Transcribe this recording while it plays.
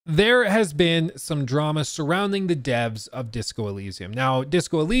There has been some drama surrounding the devs of Disco Elysium. Now,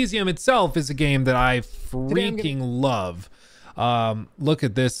 Disco Elysium itself is a game that I freaking love. Look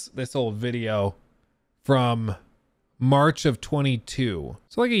at this old video from March of 22.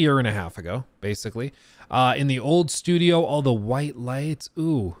 So like a year and a half ago, basically. In the old studio, all the white lights.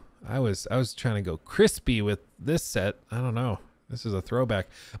 Ooh, I was trying to go crispy with this set. I don't know. This is a throwback.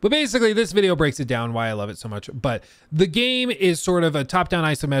 But basically, this video breaks it down why I love it so much. But the game is sort of a top-down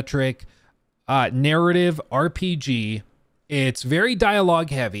isometric narrative RPG. It's very dialogue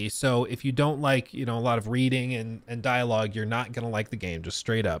heavy. So if you don't like, a lot of reading and dialogue, you're not going to like the game, just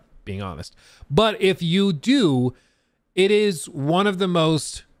straight up being honest. But if you do, it is one of the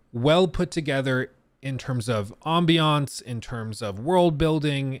most well put together in terms of ambiance, in terms of world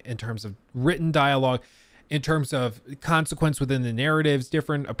building, in terms of written dialogue, in terms of consequence within the narratives,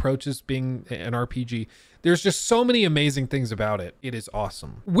 different approaches being an RPG. There's just so many amazing things about it. It is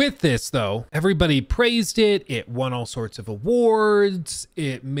awesome. With this, though, everybody praised it. It won all sorts of awards.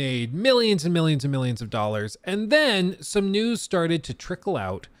 It made millions and millions and millions of dollars. And then some news started to trickle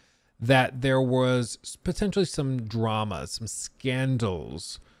out that there was potentially some drama, some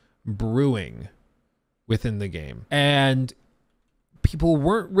scandals brewing within the game. And people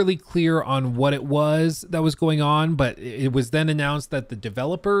weren't really clear on what it was that was going on, but it was then announced that the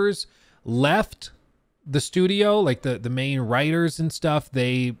developers left the studio, like the main writers and stuff.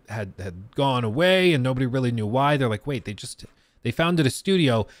 They had gone away and nobody really knew why. They're like, wait, they founded a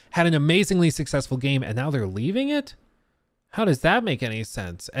studio, had an amazingly successful game, and now they're leaving it? How does that make any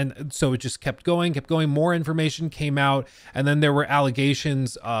sense? And so it just kept going. More information came out, and then there were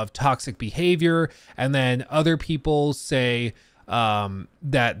allegations of toxic behavior, and then other people say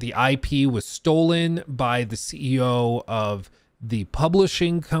that the IP was stolen by the CEO of the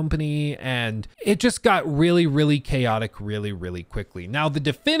publishing company, and it just got really, really chaotic really, really quickly. Now, the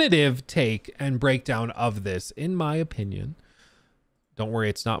definitive take and breakdown of this, in my opinion, don't worry,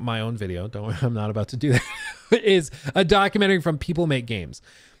 it's not my own video. Don't worry, I'm not about to do that. Is a documentary from People Make Games.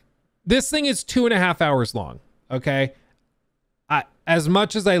 This thing is 2.5 hours long, okay? As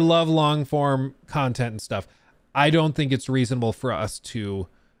much as I love long form content and stuff, I don't think it's reasonable for us to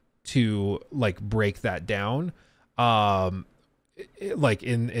like break that down like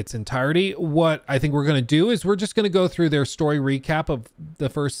in its entirety. What I think we're going to do is we're just going to go through their story recap of the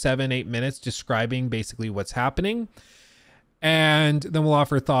first 7-8 minutes describing basically what's happening, and then we'll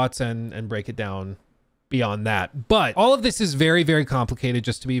offer thoughts and break it down beyond that. But all of this is very, very complicated,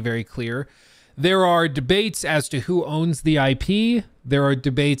 just to be very clear. There are debates as to who owns the IP. There are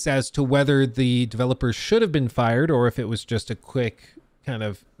debates as to whether the developers should have been fired or if it was just a quick kind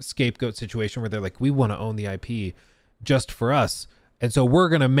of scapegoat situation where they're like, we want to own the IP just for us. And so we're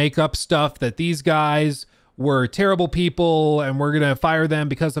going to make up stuff that these guys were terrible people and we're going to fire them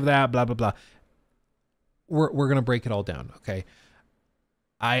because of that, blah, blah, blah. We're going to break it all down, okay?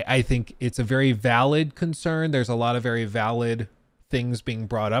 I think it's a very valid concern. There's a lot of very valid things being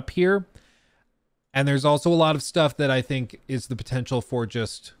brought up here. And there's also a lot of stuff that I think is the potential for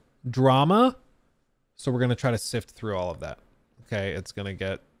just drama. So we're going to try to sift through all of that. Okay, it's going to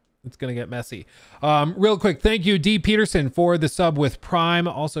get messy. Real quick, thank you D Peterson for the sub with Prime.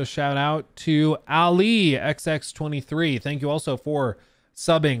 Also shout out to Ali XX23. Thank you also for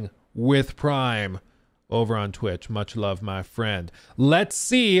subbing with Prime over on Twitch. Much love, my friend. Let's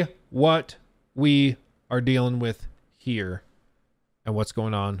see what we are dealing with here and what's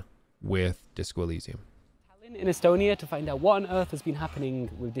going on with Disco Elysium. In Estonia to find out what on earth has been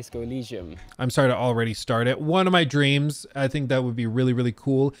happening with Disco Elysium. I'm sorry to already start it. One of my dreams, I think that would be really, really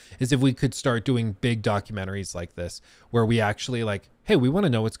cool, is if we could start doing big documentaries like this, where we actually like, hey, we want to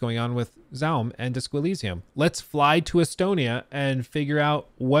know what's going on with Zaum and Disco Elysium. Let's fly to Estonia and figure out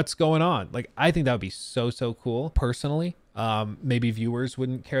what's going on. Like, I think that would be so, so cool. Personally, maybe viewers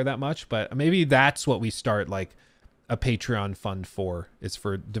wouldn't care that much, but maybe that's what we start like a Patreon fund for, is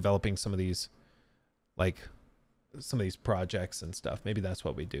for developing some of these, like, some of these projects and stuff. Maybe that's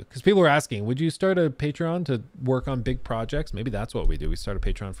what we do, because people are asking, would you start a Patreon to work on big projects? Maybe that's what we do. We start a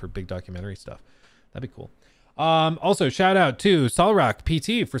Patreon for big documentary stuff. That'd be cool. Also shout out to Solrock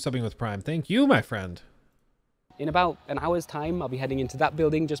PT for subbing with Prime. Thank you, my friend. In about an hour's time, I'll be heading into that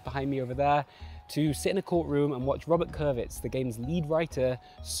building just behind me over there to sit in a courtroom and watch Robert Kurwitz, the game's lead writer,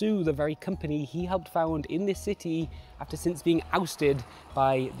 sue the very company he helped found in this city after since being ousted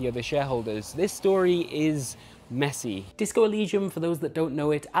by the other shareholders. This story is messy. Disco Elysium, for those that don't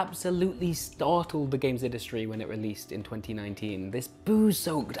know it, absolutely startled the games industry when it released in 2019. This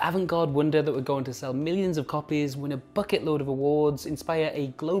booze-soaked avant-garde wonder that would go on to sell millions of copies, win a bucket load of awards, inspire a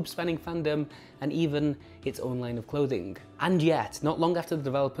globe-spanning fandom, and even its own line of clothing. And yet, not long after the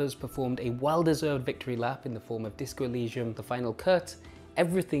developers performed a well-deserved victory lap in the form of Disco Elysium: The Final Cut,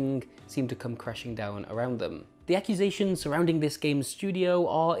 everything seemed to come crashing down around them. The accusations surrounding this game's studio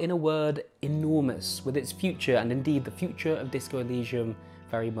are, in a word, enormous, with its future, and indeed the future of Disco Elysium,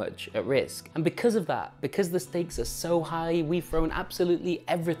 very much at risk. And because of that, because the stakes are so high, we've thrown absolutely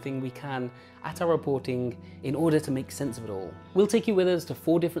everything we can at our reporting in order to make sense of it all. We'll take you with us to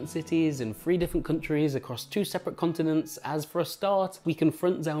 4 different cities in 3 different countries across 2 separate continents, as for a start, we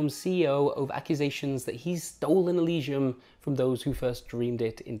confront Zaum's CEO over accusations that he's stolen Elysium from those who first dreamed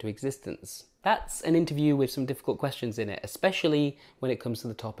it into existence. That's an interview with some difficult questions in it, especially when it comes to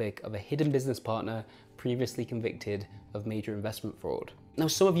the topic of a hidden business partner previously convicted of major investment fraud. Now,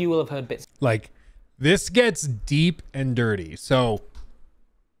 some of you will have heard bits. Like, this gets deep and dirty. So,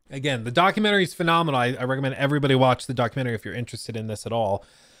 again, the documentary is phenomenal. I recommend everybody watch the documentary if you're interested in this at all,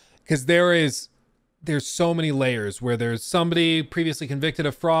 because there's so many layers where there's somebody previously convicted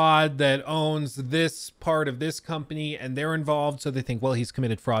of fraud that owns this part of this company and they're involved. So they think, well, he's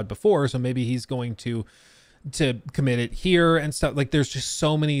committed fraud before, so maybe he's going to commit it here and stuff. Like, there's just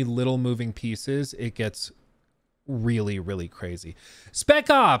so many little moving pieces. It gets really, really crazy. Spec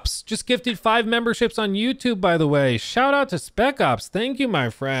Ops just gifted 5 memberships on YouTube, by the way. Shout out to Spec Ops. Thank you,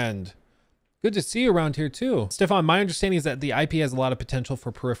 my friend. Good to see you around here too. Stefan, my understanding is that the IP has a lot of potential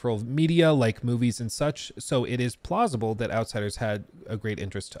for peripheral media like movies and such, so it is plausible that outsiders had a great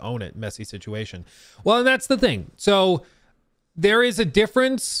interest to own it. Messy situation. Well, and that's the thing. So there is a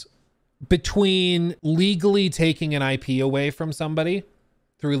difference between legally taking an IP away from somebody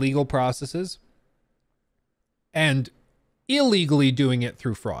through legal processes and illegally doing it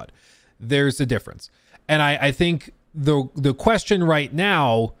through fraud. There's a difference. And I think the question right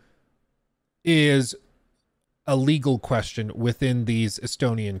now is a legal question within these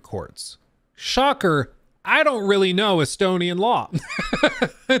Estonian courts. Shocker, I don't really know Estonian law.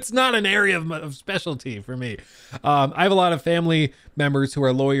 It's not an area of specialty for me. I have a lot of family members who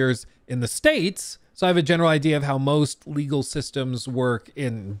are lawyers in the States, so I have a general idea of how most legal systems work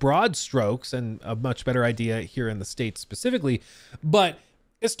in broad strokes and a much better idea here in the States specifically. But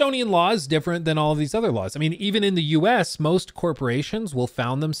Estonian law is different than all of these other laws. I mean, even in the US, most corporations will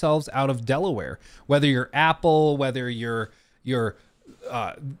found themselves out of Delaware. Whether you're Apple, whether you're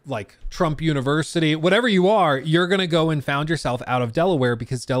like Trump University, whatever you are, you're going to go and found yourself out of Delaware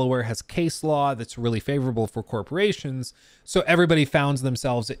because Delaware has case law that's really favorable for corporations. So everybody founds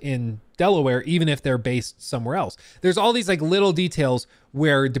themselves in Delaware, even if they're based somewhere else. There's all these like little details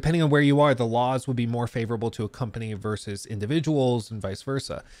where, depending on where you are, the laws would be more favorable to a company versus individuals and vice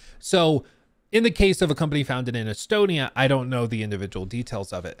versa. So in the case of a company founded in Estonia, I don't know the individual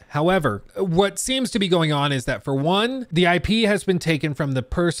details of it. However, what seems to be going on is that, for one, the IP has been taken from the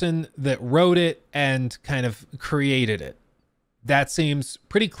person that wrote it and kind of created it. That seems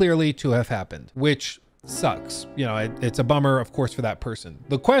pretty clearly to have happened, which sucks. You know, it's a bummer, of course, for that person.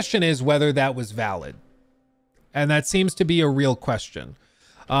 The question is whether that was valid. And that seems to be a real question.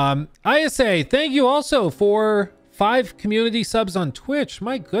 ISA, thank you also for 5 community subs on Twitch.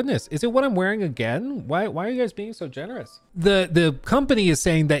 My goodness, is it what I'm wearing again? Why are you guys being so generous? The company is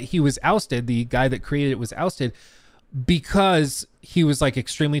saying that he was ousted. The guy that created it was ousted because he was like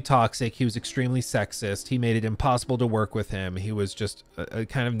extremely toxic. He was extremely sexist. He made it impossible to work with him. He was just a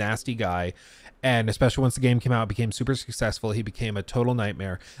kind of nasty guy. And especially once the game came out, became super successful. He became a total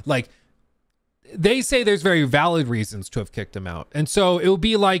nightmare. Like, they say there's very valid reasons to have kicked him out. And so it would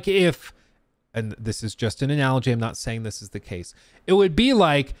be like if, and this is just an analogy, I'm not saying this is the case. It would be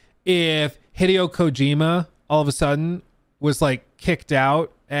like if Hideo Kojima all of a sudden was like kicked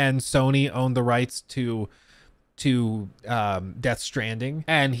out and Sony owned the rights to Death Stranding.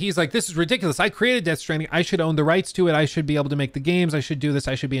 And he's like, this is ridiculous. I created Death Stranding. I should own the rights to it. I should be able to make the games. I should do this.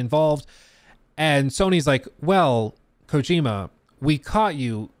 I should be involved. And Sony's like, well, Kojima, we caught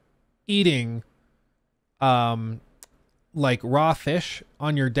you eating like raw fish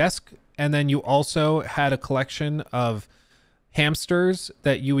on your desk, and then you also had a collection of hamsters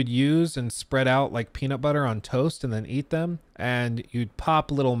that you would use and spread out like peanut butter on toast and then eat them, and you'd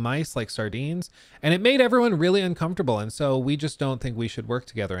pop little mice like sardines, and it made everyone really uncomfortable, and so we just don't think we should work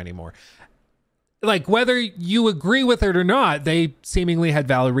together anymore. Like, whether you agree with it or not, they seemingly had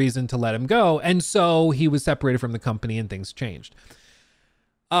valid reason to let him go, and so he was separated from the company and things changed.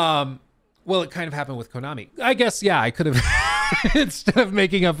 Well, it kind of happened with Konami. I guess, yeah, I could have, instead of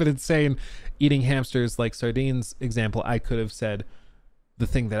making up an insane eating hamsters like sardines example, I could have said the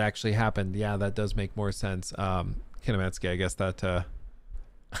thing that actually happened. Yeah, that does make more sense. Kinemetsky, I guess that I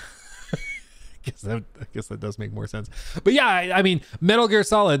guess that does make more sense. But yeah, I mean, Metal Gear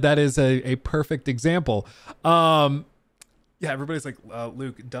Solid, that is a perfect example. Yeah, everybody's like,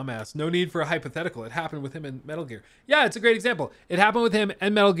 Luke, dumbass. No need for a hypothetical. It happened with him in Metal Gear. Yeah, it's a great example. It happened with him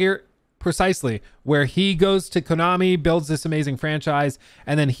and Metal Gear precisely, where he goes to Konami, builds this amazing franchise,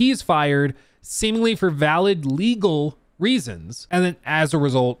 and then he's fired seemingly for valid legal reasons. And then as a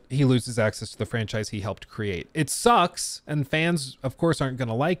result, he loses access to the franchise he helped create. It sucks, and fans, of course, aren't going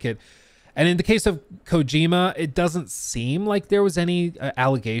to like it. And in the case of Kojima, it doesn't seem like there was any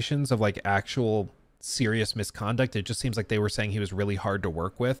allegations of like actual serious misconduct. It just seems like they were saying he was really hard to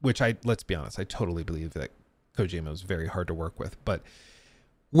work with, which let's be honest, I totally believe that Kojima was very hard to work with. But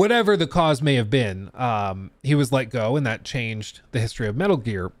whatever the cause may have been, he was let go, and that changed the history of Metal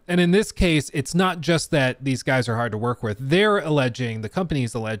Gear. And in this case, it's not just that these guys are hard to work with. The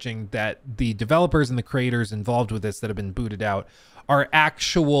company's alleging that the developers and the creators involved with this that have been booted out are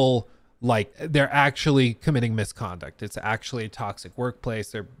they're actually committing misconduct. It's actually a toxic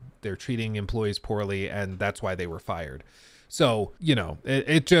workplace. They're treating employees poorly, and that's why they were fired. So, you know,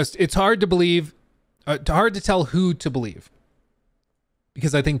 it's hard to believe, hard to tell who to believe,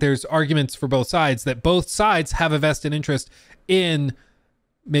 because I think there's arguments for both sides that both sides have a vested interest in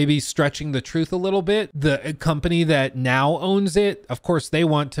maybe stretching the truth a little bit. The company that now owns it, of course, they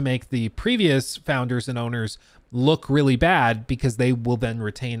want to make the previous founders and owners look really bad because they will then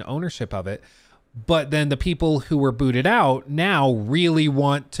retain ownership of it. But then the people who were booted out now really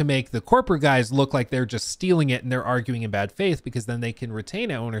want to make the corporate guys look like they're just stealing it and they're arguing in bad faith, because then they can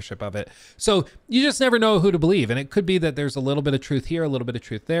retain ownership of it. So you just never know who to believe. And it could be that there's a little bit of truth here, a little bit of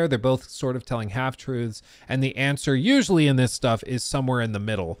truth there. They're both sort of telling half truths. And the answer usually in this stuff is somewhere in the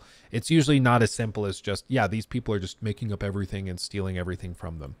middle. It's usually not as simple as just, yeah, these people are just making up everything and stealing everything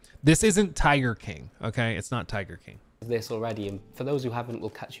from them. This isn't Tiger King, okay? It's not Tiger King. This already, and for those who haven't, we'll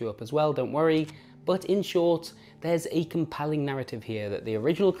catch you up as well, don't worry. But in short, there's a compelling narrative here that the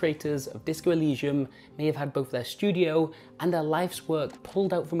original creators of Disco Elysium may have had both their studio and their life's work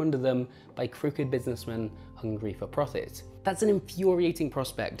pulled out from under them by crooked businessmen hungry for profit. That's an infuriating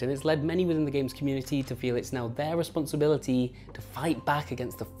prospect, and it's led many within the games community to feel it's now their responsibility to fight back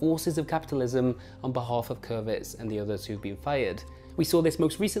against the forces of capitalism on behalf of Kurvitz and the others who've been fired. We saw this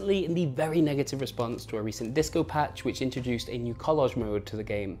most recently in the very negative response to a recent disco patch which introduced a new collage mode to the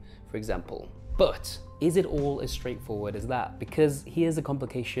game, for example. But is it all as straightforward as that? Because here's a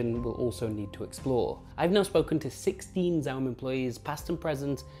complication we'll also need to explore. I've now spoken to 16 Zaum employees, past and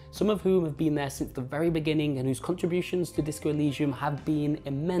present, some of whom have been there since the very beginning and whose contributions to Disco Elysium have been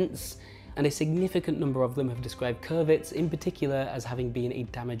immense, and a significant number of them have described Kurvitz in particular as having been a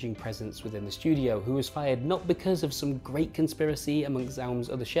damaging presence within the studio, who was fired not because of some great conspiracy amongst Zaum's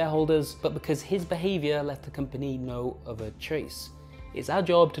other shareholders, but because his behaviour left the company no other choice. It's our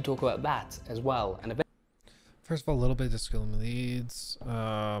job to talk about that as well. And first of all, a little bit of skill leads.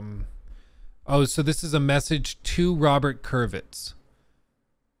 Oh, so this is a message to Robert Kurvitz.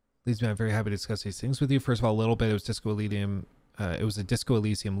 Leads me, I'm very happy to discuss these things with you. First of all, a little bit, it was Disco Elysium. It was a Disco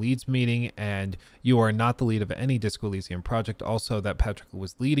Elysium leads meeting, and you are not the lead of any Disco Elysium project. Also, that Patrick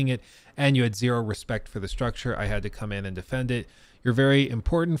was leading it, and you had zero respect for the structure. I had to come in and defend it. You're very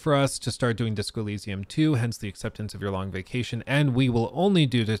important for us to start doing Disco Elysium 2, hence the acceptance of your long vacation, and we will only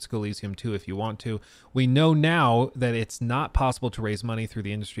do Disco Elysium 2 if you want to. We know now that it's not possible to raise money through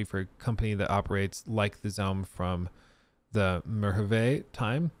the industry for a company that operates like the Zaum from the Merheve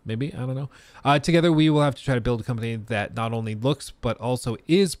time, maybe, I don't know. Together, we will have to try to build a company that not only looks, but also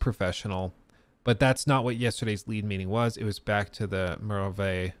is professional. But that's not what yesterday's lead meeting was. It was back to the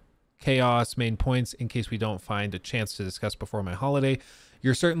Merheve chaos. Main points, in case we don't find a chance to discuss before my holiday.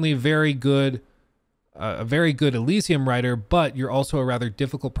 You're certainly very good, a very good Elysium writer, but you're also a rather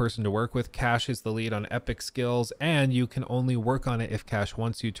difficult person to work with. Cash is the lead on epic skills, and you can only work on it if Cash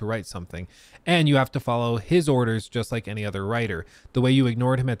wants you to write something. And you have to follow his orders just like any other writer. The way you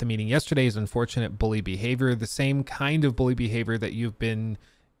ignored him at the meeting yesterday is unfortunate bully behavior, the same kind of bully behavior that you've been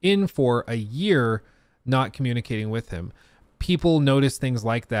in for a year, not communicating with him. People notice things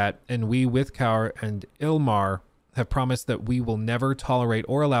like that, and we with Kaur and Ilmar have promised that we will never tolerate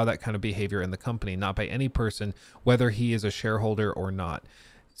or allow that kind of behavior in the company, not by any person, whether he is a shareholder or not.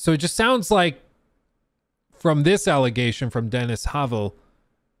 So it just sounds like, from this allegation from Dennis Havel,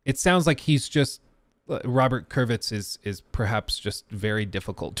 it sounds like he's just, Robert Kurvitz is perhaps just very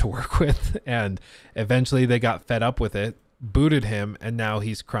difficult to work with, and eventually they got fed up with it, booted him, and now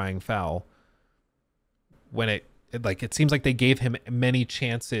he's crying foul. When it seems like they gave him many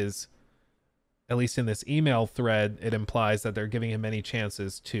chances at least in this email thread, it implies that they're giving him many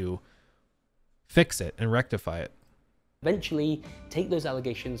chances to fix it and rectify it. Eventually take those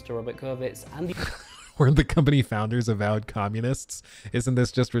allegations to Robert Kurvitz and the Weren't the company founders avowed communists? Isn't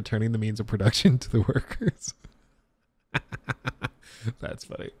this just returning the means of production to the workers? That's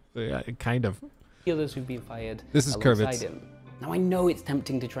funny. Yeah, kind of. others who've been fired. This is Kurvitz. Him. Now I know it's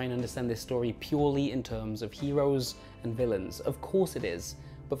tempting to try and understand this story purely in terms of heroes and villains. Of course it is.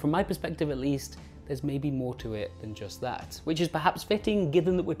 But from my perspective at least, there's maybe more to it than just that. Which is perhaps fitting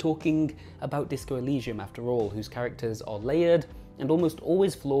given that we're talking about Disco Elysium after all, whose characters are layered and almost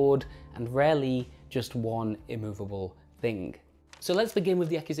always flawed and rarely just one immovable thing. So let's begin with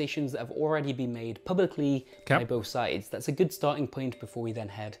the accusations that have already been made publicly by both sides. That's a good starting point before we then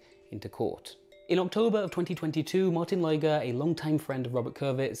head into court. In October of 2022, Martin Leuger, a longtime friend of Robert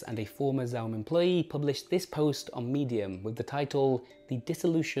Kurvitz and a former Zaum employee, published this post on Medium with the title, "The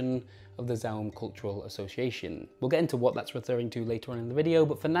Dissolution of the Zaum Cultural Association." We'll get into what that's referring to later on in the video,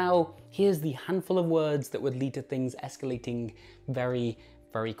 but for now, here's the handful of words that would lead to things escalating very,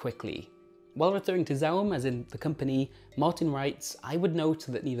 very quickly. While referring to Zaum, as in the company, Martin writes, "I would note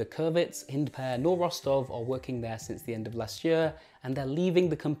that neither Kurvitz, Hindper, nor Rostov are working there since the end of last year, and their leaving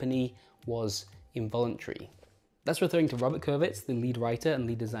the company was involuntary." That's referring to Robert Kurvitz, the lead writer and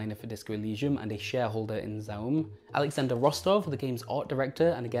lead designer for Disco Elysium and a shareholder in Zaum, Alexander Rostov, the game's art director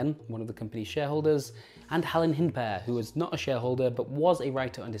and again, one of the company's shareholders, and Halin Hindper, who was not a shareholder but was a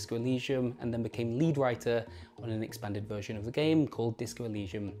writer on Disco Elysium and then became lead writer on an expanded version of the game called Disco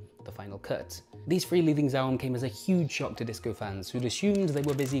Elysium: The Final Cut. These three leaving Zaum came as a huge shock to Disco fans who'd assumed they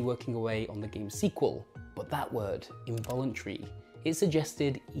were busy working away on the game's sequel. But that word, involuntary, it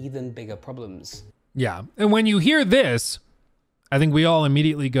suggested even bigger problems. Yeah, and when you hear this, I think we all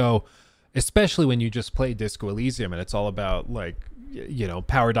immediately go, especially when you just play Disco Elysium and it's all about, like, you know,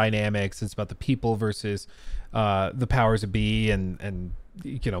 power dynamics. It's about the people versus the powers that be and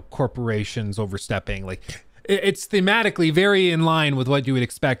you know, corporations overstepping. Like, it's thematically very in line with what you would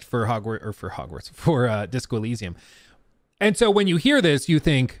expect for Disco Elysium. And so when you hear this, you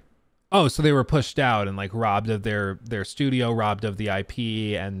think, oh, so they were pushed out and like robbed of their studio, robbed of the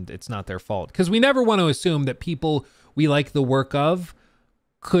IP, and it's not their fault. Because we never want to assume that people we like the work of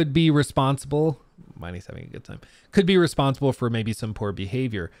could be responsible. Miney's having a good time. Could be responsible for maybe some poor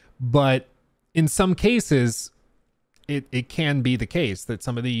behavior. But in some cases, it can be the case that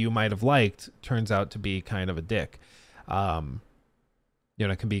somebody you might have liked turns out to be kind of a dick. You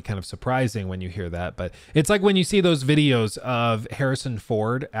know, it can be kind of surprising when you hear that, but it's like when you see those videos of Harrison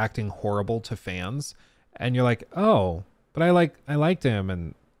Ford acting horrible to fans and you're like, oh, but I liked him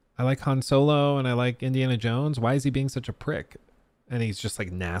and I like Han Solo and I like Indiana Jones. Why is he being such a prick? And he's just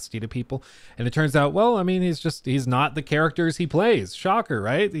like nasty to people. And it turns out, well, I mean, he's not the characters he plays. Shocker,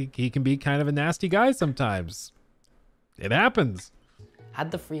 right? He can be kind of a nasty guy sometimes. It happens.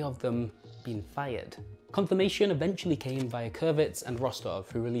 Had the three of them been fired? Confirmation eventually came via Kurvitz and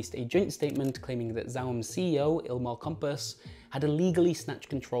Rostov, who released a joint statement claiming that Zaum's CEO, Ilmar Kompus, had illegally snatched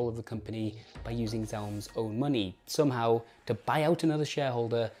control of the company by using Zaum's own money, somehow to buy out another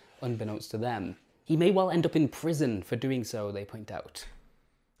shareholder unbeknownst to them. He may well end up in prison for doing so, they point out.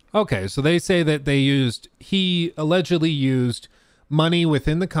 Okay, so they say that he allegedly used money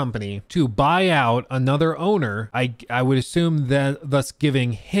within the company to buy out another owner. I would assume that thus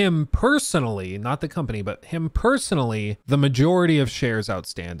giving him personally, not the company, but him personally, the majority of shares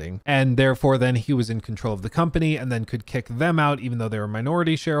outstanding. And therefore then he was in control of the company and then could kick them out even though they were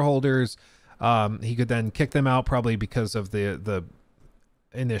minority shareholders. He could then kick them out probably because of the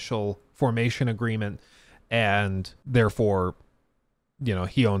initial formation agreement, and therefore, you know,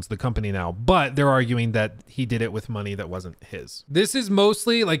 he owns the company now. But they're arguing that he did it with money that wasn't his. This is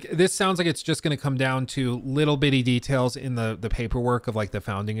mostly like, this sounds like it's just going to come down to little bitty details in the paperwork of like the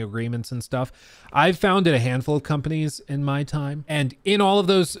founding agreements and stuff. I've founded a handful of companies in my time, and in all of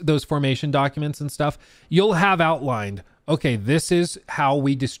those formation documents and stuff, you'll have outlined, okay, this is how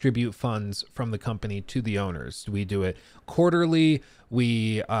we distribute funds from the company to the owners. We do it quarterly.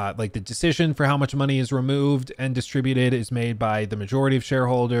 We like the decision for how much money is removed and distributed is made by the majority of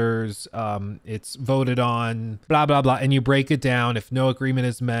shareholders. It's voted on, blah, blah, blah. And you break it down. If no agreement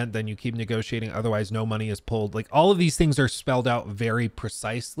is met, then you keep negotiating. Otherwise, no money is pulled. Like, all of these things are spelled out very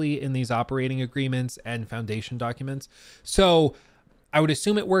precisely in these operating agreements and foundation documents. So I would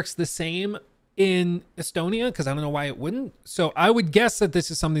assume it works the same in Estonia, because I don't know why it wouldn't. So I would guess that this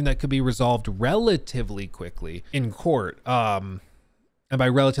is something that could be resolved relatively quickly in court. And by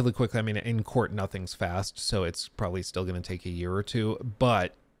relatively quickly, I mean in court, nothing's fast. So it's probably still going to take a year or two.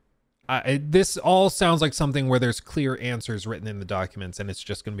 But this all sounds like something where there's clear answers written in the documents, and it's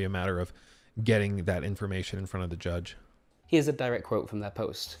just going to be a matter of getting that information in front of the judge. Here's a direct quote from their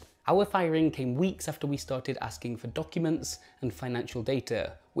post. Our firing came weeks after we started asking for documents and financial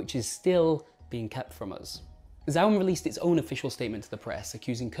data, which is still being kept from us. Zaum released its own official statement to the press,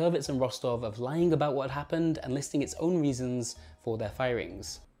 accusing Kurvitz and Rostov of lying about what happened and listing its own reasons for their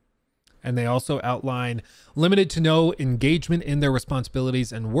firings. And they also outline limited to no engagement in their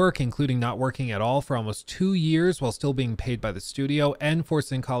responsibilities and work, including not working at all for almost 2 years while still being paid by the studio, and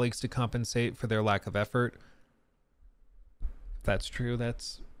forcing colleagues to compensate for their lack of effort. If that's true,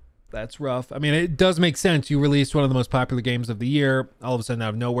 that's rough. I mean, it does make sense. You released one of the most popular games of the year. All of a sudden, out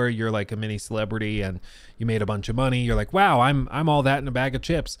of nowhere, you're like a mini celebrity and you made a bunch of money. You're like, wow, I'm all that in a bag of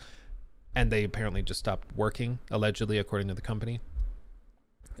chips. And they apparently just stopped working, allegedly, according to the company.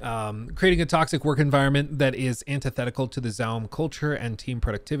 Creating a toxic work environment that is antithetical to the Zaum culture and team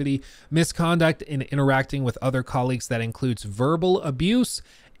productivity, misconduct in interacting with other colleagues that includes verbal abuse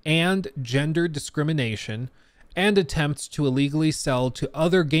and gender discrimination, and attempts to illegally sell to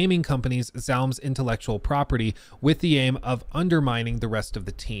other gaming companies Zaum's intellectual property with the aim of undermining the rest of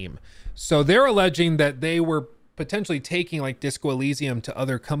the team. So they're alleging that they were potentially taking like Disco Elysium to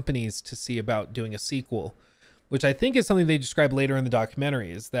other companies to see about doing a sequel, which I think is something they describe later in the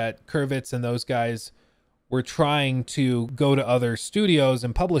documentary, is that Kurvitz and those guys were trying to go to other studios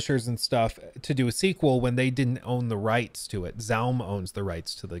and publishers and stuff to do a sequel when they didn't own the rights to it. Zaum owns the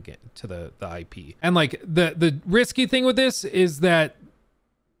rights to the IP. And like the risky thing with this is that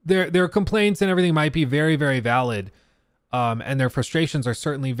their complaints and everything might be very, very valid. And their frustrations are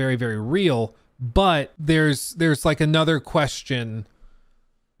certainly very, very real, but there's like another question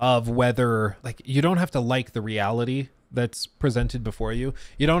of whether, like, you don't have to like the reality that's presented before you.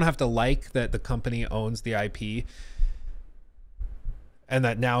 You don't have to like that the company owns the IP and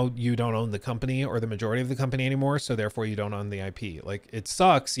that now you don't own the company or the majority of the company anymore, so therefore you don't own the IP. Like, it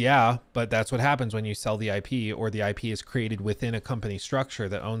sucks, yeah, but that's what happens when you sell the IP or the IP is created within a company structure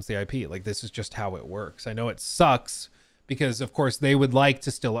that owns the IP. Like, this is just how it works. I know it sucks because, of course, they would like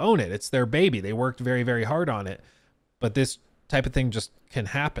to still own it. It's their baby. They worked very, very hard on it, but this type of thing just can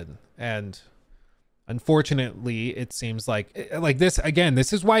happen. And unfortunately, it seems like this, again,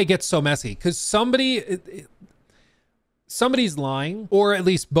 this is why it gets so messy, because somebody's lying, or at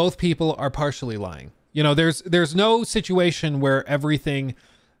least both people are partially lying. You know, there's no situation where everything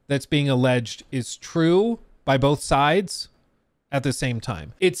that's being alleged is true by both sides at the same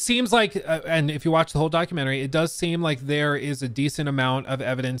time. It seems like, and if you watch the whole documentary, it does seem like there is a decent amount of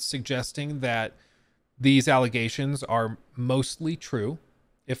evidence suggesting that these allegations are mostly true,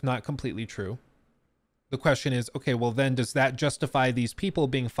 if not completely true. The question is, okay, well then does that justify these people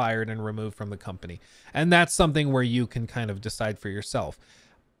being fired and removed from the company? And that's something where you can kind of decide for yourself.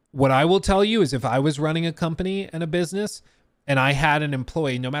 What I will tell you is, if I was running a company and a business and I had an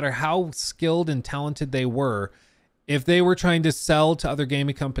employee, no matter how skilled and talented they were, if they were trying to sell to other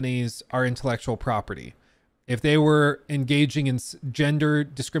gaming companies our intellectual property, if they were engaging in gender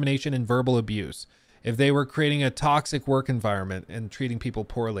discrimination and verbal abuse, if they were creating a toxic work environment and treating people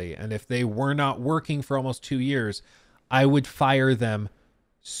poorly, and if they were not working for almost 2 years, I would fire them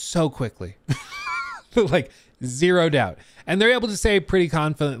so quickly. Like, zero doubt. And they're able to say pretty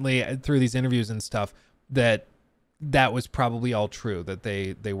confidently through these interviews and stuff that that was probably all true, that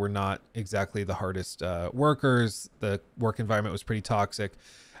they were not exactly the hardest workers. The work environment was pretty toxic.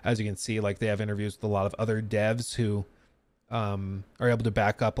 As you can see, like, they have interviews with a lot of other devs who are able to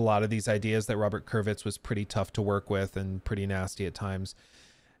back up a lot of these ideas that Robert Kurvitz was pretty tough to work with and pretty nasty at times.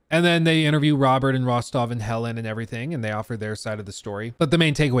 And then they interview Robert and Rostov and Helen and everything, and they offer their side of the story. But the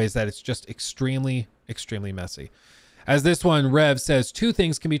main takeaway is that it's just extremely, extremely messy. As this one, Rev, says, 2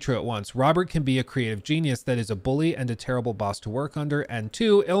 things can be true at once. Robert can be a creative genius that is a bully and a terrible boss to work under. And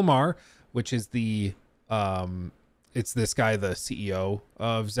 2, Ilmar, which is the, it's this guy, the CEO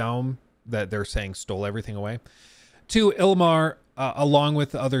of Zaum, that they're saying stole everything away. 2, Ilmar, along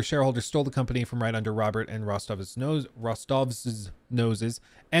with other shareholders, stole the company from right under Robert and Rostov's noses,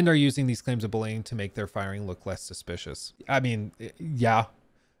 and are using these claims of bullying to make their firing look less suspicious. I mean, yeah,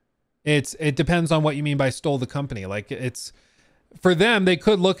 it depends on what you mean by stole the company. Like, it's, for them, they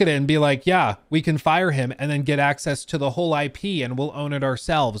could look at it and be like, yeah, we can fire him and then get access to the whole IP and we'll own it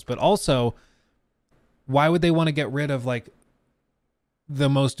ourselves. But also, why would they want to get rid of, like, the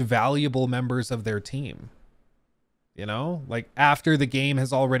most valuable members of their team? You know, like, after the game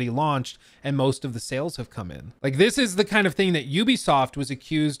has already launched and most of the sales have come in. Like, this is the kind of thing that Ubisoft was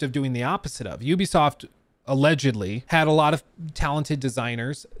accused of doing the opposite of. Ubisoft allegedly had a lot of talented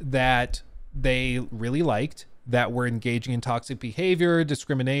designers that they really liked that were engaging in toxic behavior,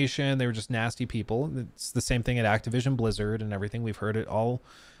 discrimination. They were just nasty people. It's the same thing at Activision Blizzard and everything. We've heard it all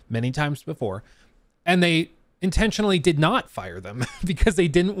many times before. And they intentionally did not fire them because they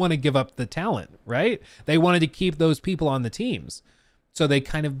didn't want to give up the talent, right? They wanted to keep those people on the teams. So they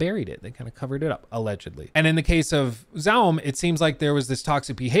kind of buried it. They kind of covered it up, allegedly. And in the case of Zaum, it seems like there was this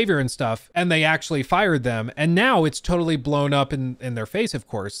toxic behavior and stuff, and they actually fired them. And now it's totally blown up in their face, of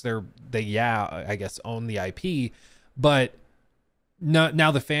course. I guess, own the IP. But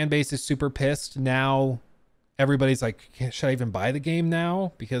now the fan base is super pissed. Now everybody's like, should I even buy the game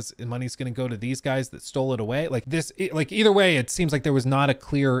now? Because the money's going to go to these guys that stole it away. Either way, it seems like there was not a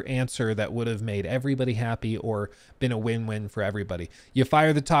clear answer that would have made everybody happy or been a win-win for everybody. You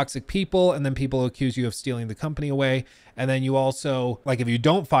fire the toxic people, and then people accuse you of stealing the company away. And then you also, like, if you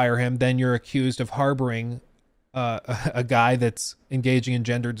don't fire him, then you're accused of harboring a guy that's engaging in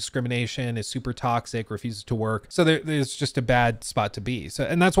gender discrimination, is super toxic, refuses to work. So there's just a bad spot to be. So,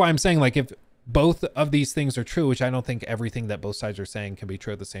 and that's why I'm saying, like, if both of these things are true, which I don't think everything that both sides are saying can be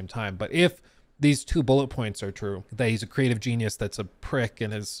true at the same time, but if these 2 bullet points are true, that he's a creative genius that's a prick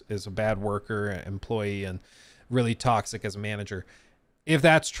and is a bad worker, employee, and really toxic as a manager, if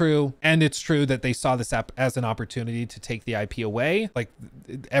that's true, and it's true that they saw this app as an opportunity to take the IP away, like,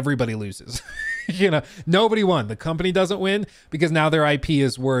 everybody loses. Nobody won. The company doesn't win because now their IP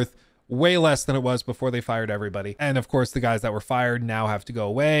is worth way less than it was before they fired everybody. And of course, the guys that were fired now have to go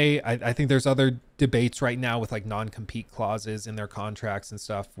away. I think there's other debates right now with, like, non-compete clauses in their contracts and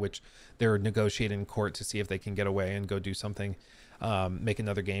stuff, which they're negotiating in court to see if they can get away and go do something, make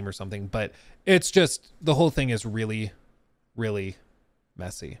another game or something. But it's just, the whole thing is really, really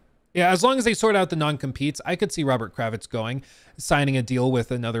messy. Yeah, as long as they sort out the non-competes, I could see Robert Kravitz signing a deal with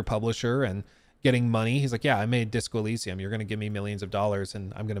another publisher and getting money. He's like, yeah, I made Disco Elysium. You're going to give me millions of dollars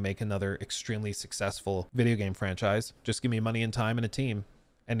and I'm going to make another extremely successful video game franchise. Just give me money and time and a team.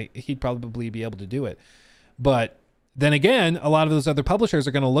 And he'd probably be able to do it. But then again, a lot of those other publishers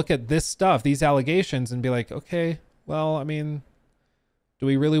are going to look at this stuff, these allegations, and be like, okay, well, I mean, do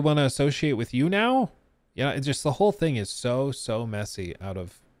we really want to associate with you now? It's just, the whole thing is so messy out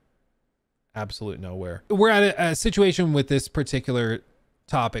of absolute nowhere. We're at a situation with this particular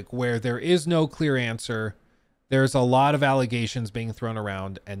topic where there is no clear answer. There's a lot of allegations being thrown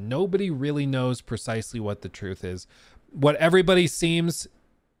around and nobody really knows precisely what the truth is. What everybody seems,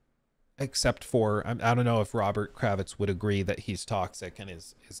 except for, I don't know if Robert Kravitz would agree that he's toxic and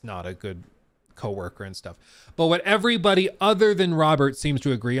is not a good coworker and stuff, but what everybody other than Robert seems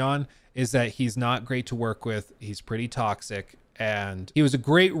to agree on is that he's not great to work with. He's pretty toxic, and he was a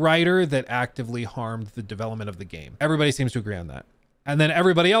great writer that actively harmed the development of the game. Everybody seems to agree on that. And then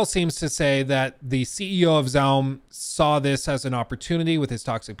everybody else seems to say that the CEO of Zaum saw this as an opportunity with his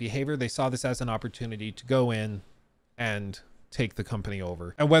toxic behavior. They saw this as an opportunity to go in and take the company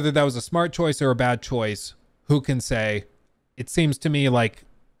over. And whether that was a smart choice or a bad choice, who can say? It seems to me like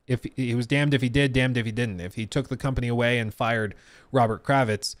if he was damned if he did, damned if he didn't. If he took the company away and fired Robert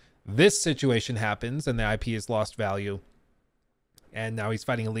Kravitz, this situation happens and the IP has lost value. And now he's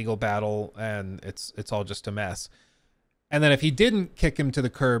fighting a legal battle and it's all just a mess. And then if he didn't kick him to the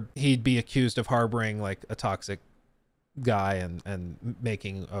curb, he'd be accused of harboring, like, a toxic guy and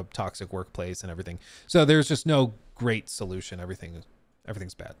making a toxic workplace and everything. So there's just no great solution. Everything's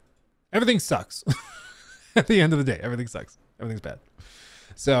bad. Everything sucks. At the end of the day, everything sucks. Everything's bad.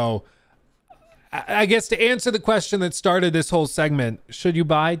 So I guess to answer the question that started this whole segment, should you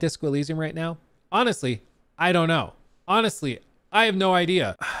buy Disco Elysium right now? Honestly, I don't know. Honestly, I have no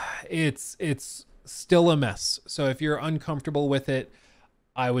idea. It's still a mess. So if you're uncomfortable with it,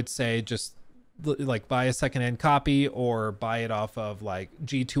 I would say just, like, buy a secondhand copy or buy it off of, like,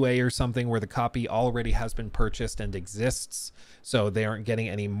 G2A or something where the copy already has been purchased and exists. So they aren't getting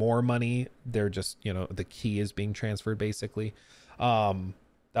any more money. They're just, the key is being transferred, basically.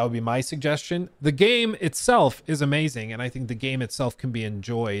 That would be my suggestion. The game itself is amazing, and I think the game itself can be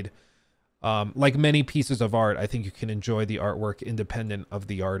enjoyed. Like many pieces of art, I think you can enjoy the artwork independent of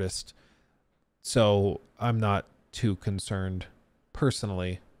the artist. So I'm not too concerned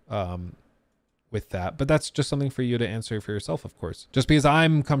personally with that, but that's just something for you to answer for yourself, of course. Just because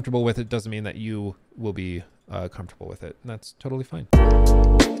I'm comfortable with it doesn't mean that you will be comfortable with it. And that's totally fine.